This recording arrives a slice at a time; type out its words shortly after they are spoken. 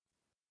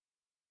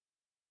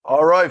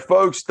All right,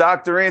 folks.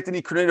 Dr.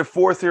 Anthony Crenita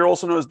IV here,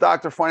 also known as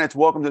Dr. Finance.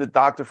 Welcome to the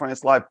Dr.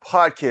 Finance Live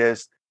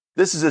podcast.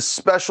 This is a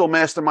special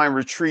Mastermind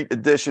Retreat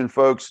edition,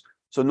 folks.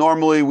 So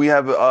normally we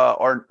have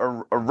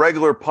a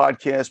regular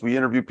podcast. We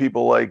interview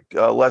people like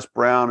Les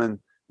Brown and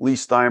Lee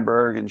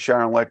Steinberg and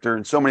Sharon Lechter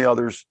and so many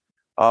others.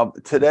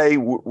 Today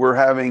we're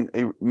having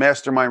a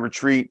Mastermind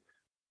Retreat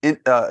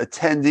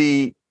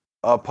attendee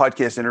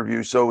podcast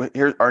interview. So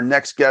here, our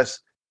next guest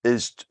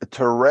is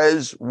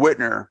Therese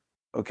Wittner.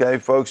 Okay,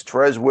 folks,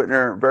 Therese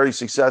Wittner, very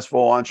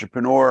successful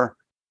entrepreneur,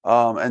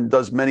 and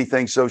does many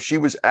things. So she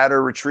was at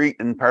her retreat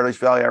in Paradise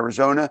Valley,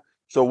 Arizona.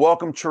 So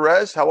welcome,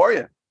 Therese. How are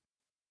you?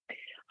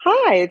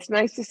 Hi, it's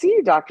nice to see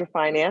you, Dr.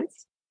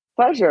 Finance.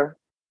 Pleasure.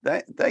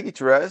 Thank you,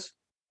 Therese.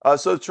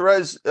 So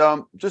Therese,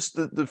 just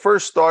the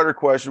first starter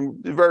question,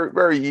 very,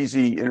 very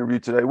easy interview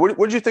today. What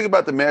did you think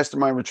about the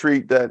Mastermind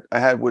Retreat that I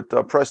had with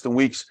Preston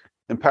Weeks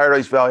in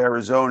Paradise Valley,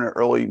 Arizona,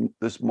 early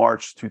this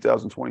March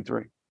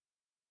 2023?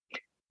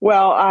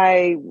 Well,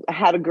 I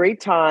had a great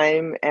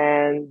time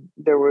and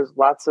there was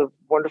lots of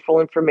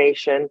wonderful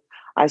information.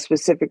 I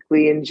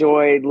specifically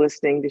enjoyed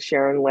listening to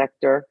Sharon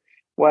Lechter.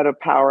 What a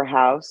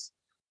powerhouse.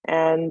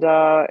 And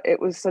it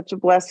was such a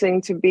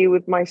blessing to be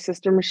with my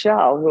sister,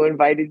 Michelle, who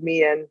invited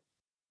me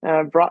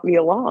and brought me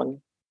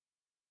along.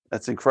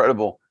 That's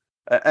incredible.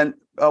 And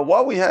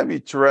while we have you,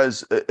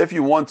 Therese, if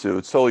you want to,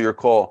 it's totally your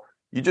call.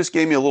 You just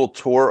gave me a little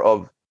tour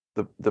of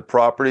the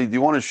property. Do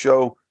you want to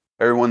show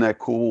everyone that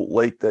cool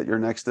lake that you're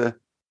next to?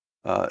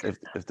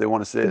 If they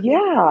want to see it.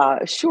 Yeah,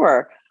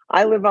 sure.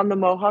 I live on the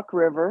Mohawk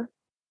River,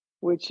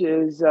 which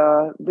is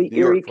the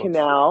Erie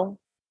Canal.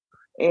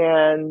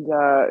 And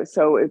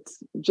so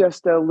it's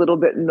just a little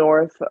bit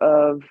north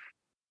of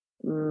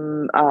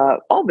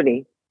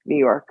Albany, New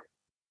York.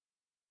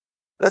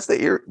 That's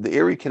the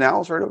Erie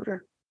Canal's right over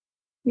there?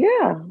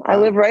 Yeah, I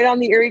live right on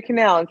the Erie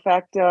Canal. In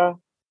fact,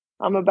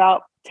 I'm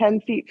about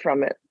 10 feet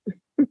from it.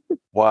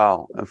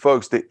 Wow. And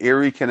folks, the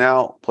Erie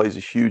Canal plays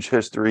a huge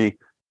history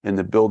in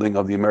the building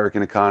of the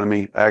American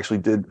economy. I actually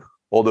did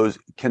all those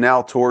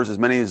canal tours, as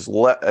many as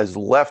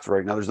left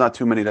right now. There's not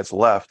too many that's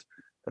left.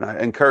 And I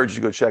encourage you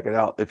to go check it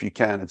out if you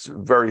can. It's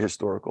very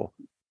historical.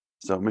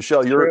 So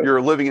Michelle, you're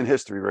living in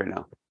history right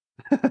now.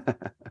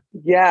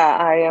 Yeah,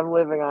 I am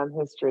living on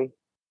history.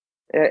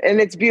 And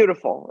it's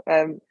beautiful.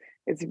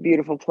 It's a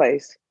beautiful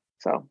place.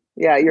 So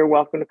yeah, you're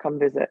welcome to come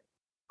visit.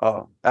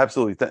 Oh,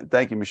 absolutely.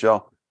 Thank you,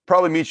 Michelle.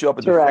 Probably meet you up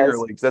at the Finger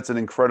Lakes. That's an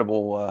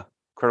incredible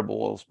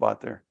little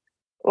spot there.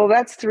 Well,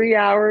 that's 3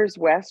 hours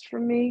west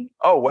from me.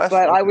 Oh, west.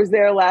 But okay. I was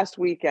there last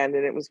weekend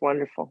and it was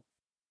wonderful.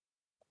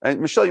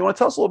 And Michelle, you want to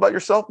tell us a little about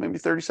yourself? Maybe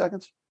 30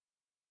 seconds?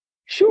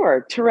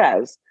 Sure.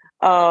 Therese.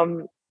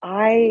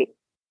 I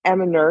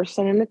am a nurse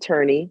and an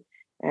attorney,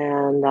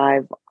 and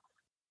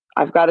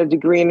I've got a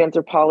degree in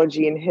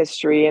anthropology and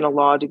history and a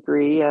law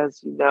degree,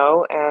 as you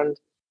know, and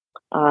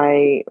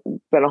I've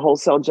been a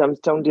wholesale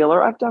gemstone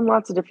dealer. I've done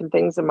lots of different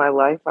things in my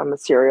life. I'm a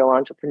serial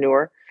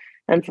entrepreneur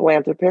and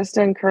philanthropist,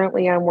 and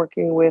currently I'm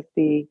working with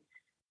the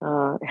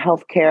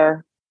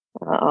healthcare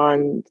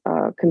on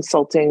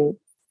consulting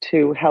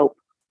to help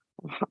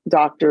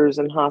doctors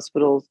and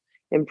hospitals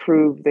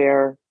improve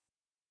their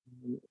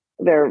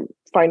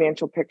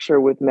financial picture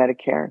with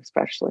Medicare,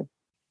 especially.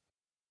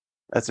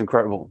 That's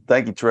incredible.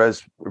 Thank you,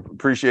 Therese.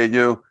 Appreciate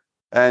you.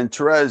 And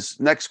Therese,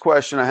 next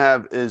question I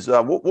have is,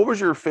 what was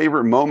your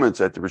favorite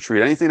moments at the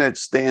retreat? Anything that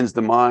stands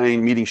to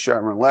mind? Meeting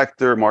Sharon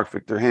Lechter, Mark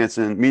Victor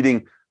Hansen,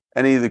 meeting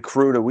any of the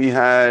crew that we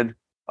had?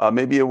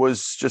 Maybe it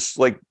was just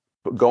like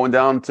going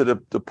down to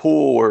the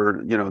pool,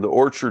 or the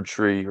orchard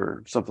tree,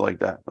 or something like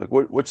that. Like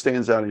what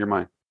stands out in your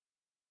mind?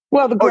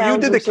 Well, you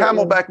did the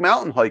Camelback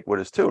Mountain hike with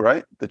us too,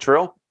 right? The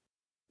trail.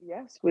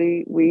 Yes,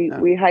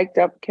 we hiked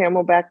up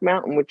Camelback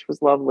Mountain, which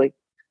was lovely,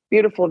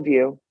 beautiful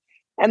view,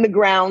 and the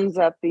grounds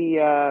at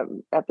the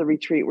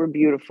retreat were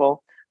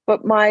beautiful.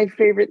 But my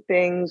favorite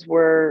things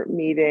were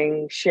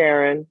meeting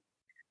Sharon,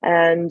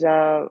 and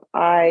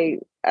I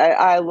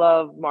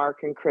love Mark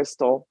and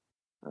Crystal.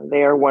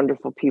 They are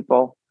wonderful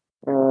people,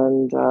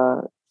 and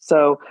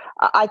so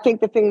I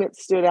think the thing that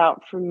stood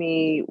out for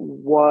me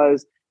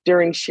was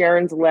during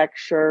Sharon's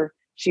lecture,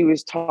 she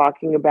was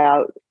talking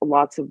about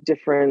lots of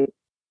different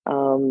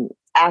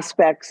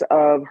aspects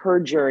of her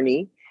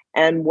journey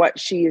and what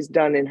she has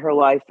done in her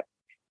life.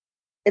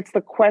 It's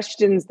the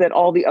questions that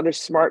all the other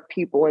smart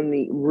people in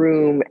the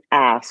room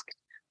asked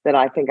that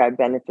I think I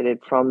benefited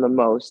from the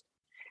most.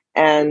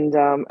 And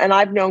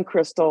I've known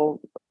Crystal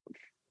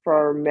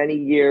for many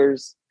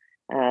years.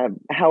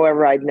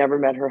 However, I'd never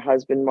met her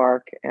husband,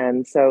 Mark.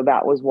 And so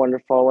that was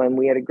wonderful. And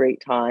we had a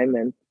great time.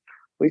 And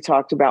we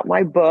talked about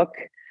my book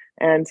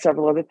and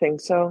several other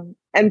things. So,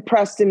 and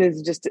Preston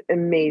is just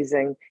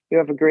amazing. You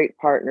have a great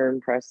partner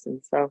in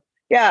Preston. So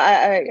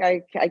yeah,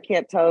 I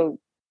can't tell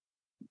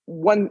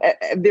one.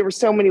 There were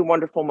so many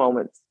wonderful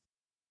moments.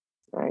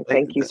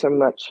 Thank you so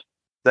much.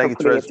 Thank you,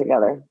 putting it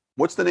together.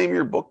 What's the name of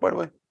your book, by the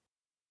way?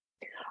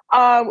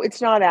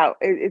 It's not out.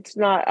 It's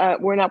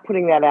not. We're not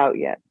putting that out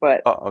yet,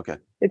 but okay,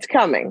 it's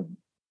coming.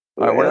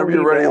 All right, whenever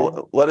you're ready,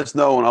 let us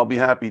know, and I'll be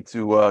happy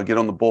to get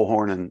on the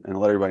bullhorn and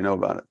let everybody know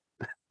about it.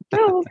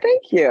 Oh, well,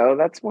 thank you.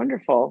 That's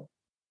wonderful.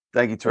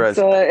 Thank you, Therese.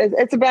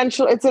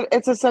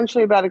 It's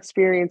essentially about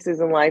experiences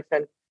in life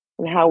and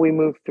how we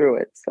move through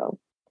it. So,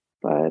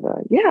 but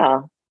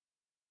yeah.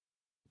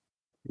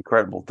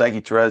 Incredible. Thank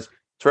you, Therese.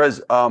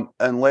 Therese,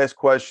 and last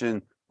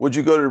question, would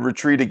you go to the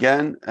retreat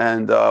again?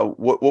 And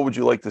what would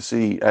you like to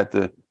see at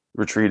the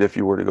retreat if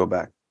you were to go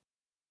back?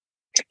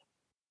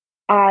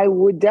 I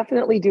would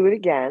definitely do it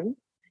again.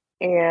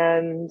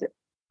 And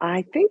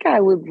I think I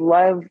would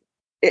love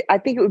it. I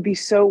think it would be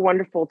so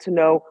wonderful to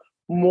know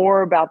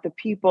more about the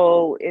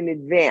people in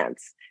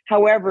advance.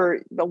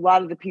 However, a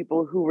lot of the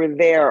people who were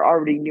there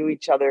already knew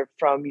each other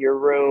from your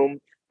room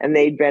and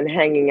they'd been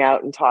hanging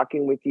out and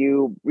talking with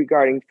you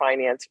regarding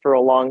finance for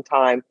a long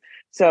time.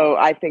 So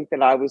I think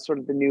that I was sort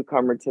of the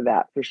newcomer to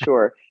that for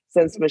sure,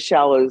 since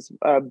Michelle is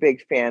a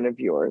big fan of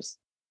yours.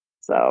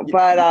 So,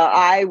 but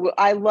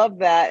I love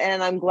that,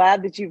 and I'm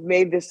glad that you've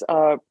made this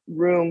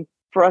room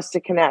for us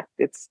to connect.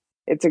 It's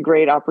a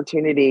great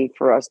opportunity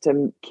for us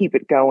to keep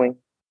it going.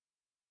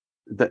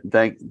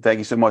 Thank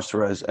you so much,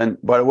 Therese. And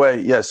by the way,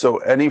 yeah, so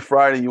any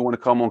Friday you want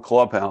to come on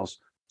Clubhouse,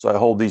 so I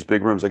hold these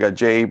big rooms. I got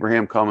Jay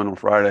Abraham coming on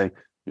Friday.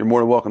 You're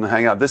more than welcome to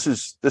hang out. This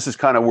is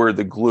kind of where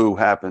the glue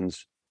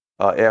happens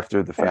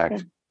after the fact,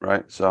 Okay.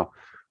 right? So,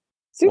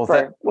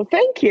 Super. Well,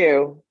 thank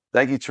you.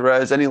 Thank you,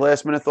 Therese. Any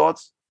last minute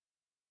thoughts?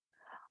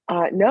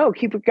 No,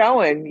 keep it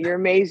going. You're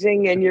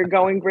amazing and you're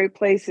going great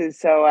places.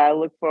 So I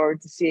look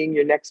forward to seeing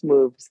your next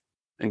moves.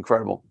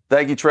 Incredible.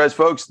 Thank you, Therese,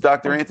 folks.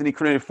 Dr. Anthony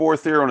Crenita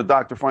IV here on the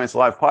Dr. Finance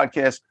Live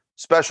podcast,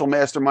 special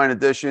Mastermind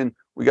edition.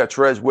 We got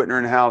Therese Wittner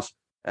in the house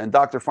and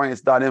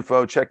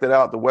drfinance.info. Check that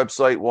out. The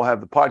website will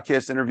have the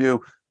podcast interview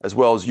as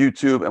well as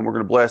YouTube, and we're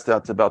going to blast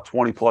out to about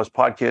 20 plus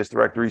podcast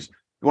directories. If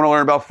you want to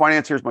learn about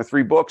finance, here's my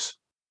 3 books: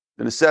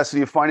 The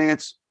Necessity of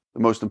Finance, The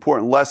Most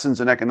Important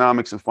Lessons in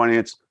Economics and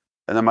Finance,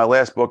 and then my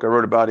last book I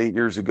wrote about 8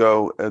 years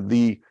ago,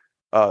 The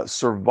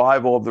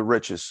Survival of the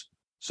Richest.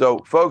 So,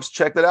 folks,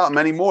 check that out.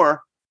 Many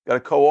more. Got a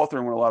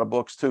co-authoring with a lot of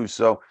books too.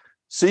 So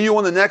see you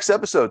on the next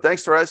episode.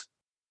 Thanks, Therese.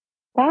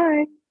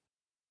 Bye.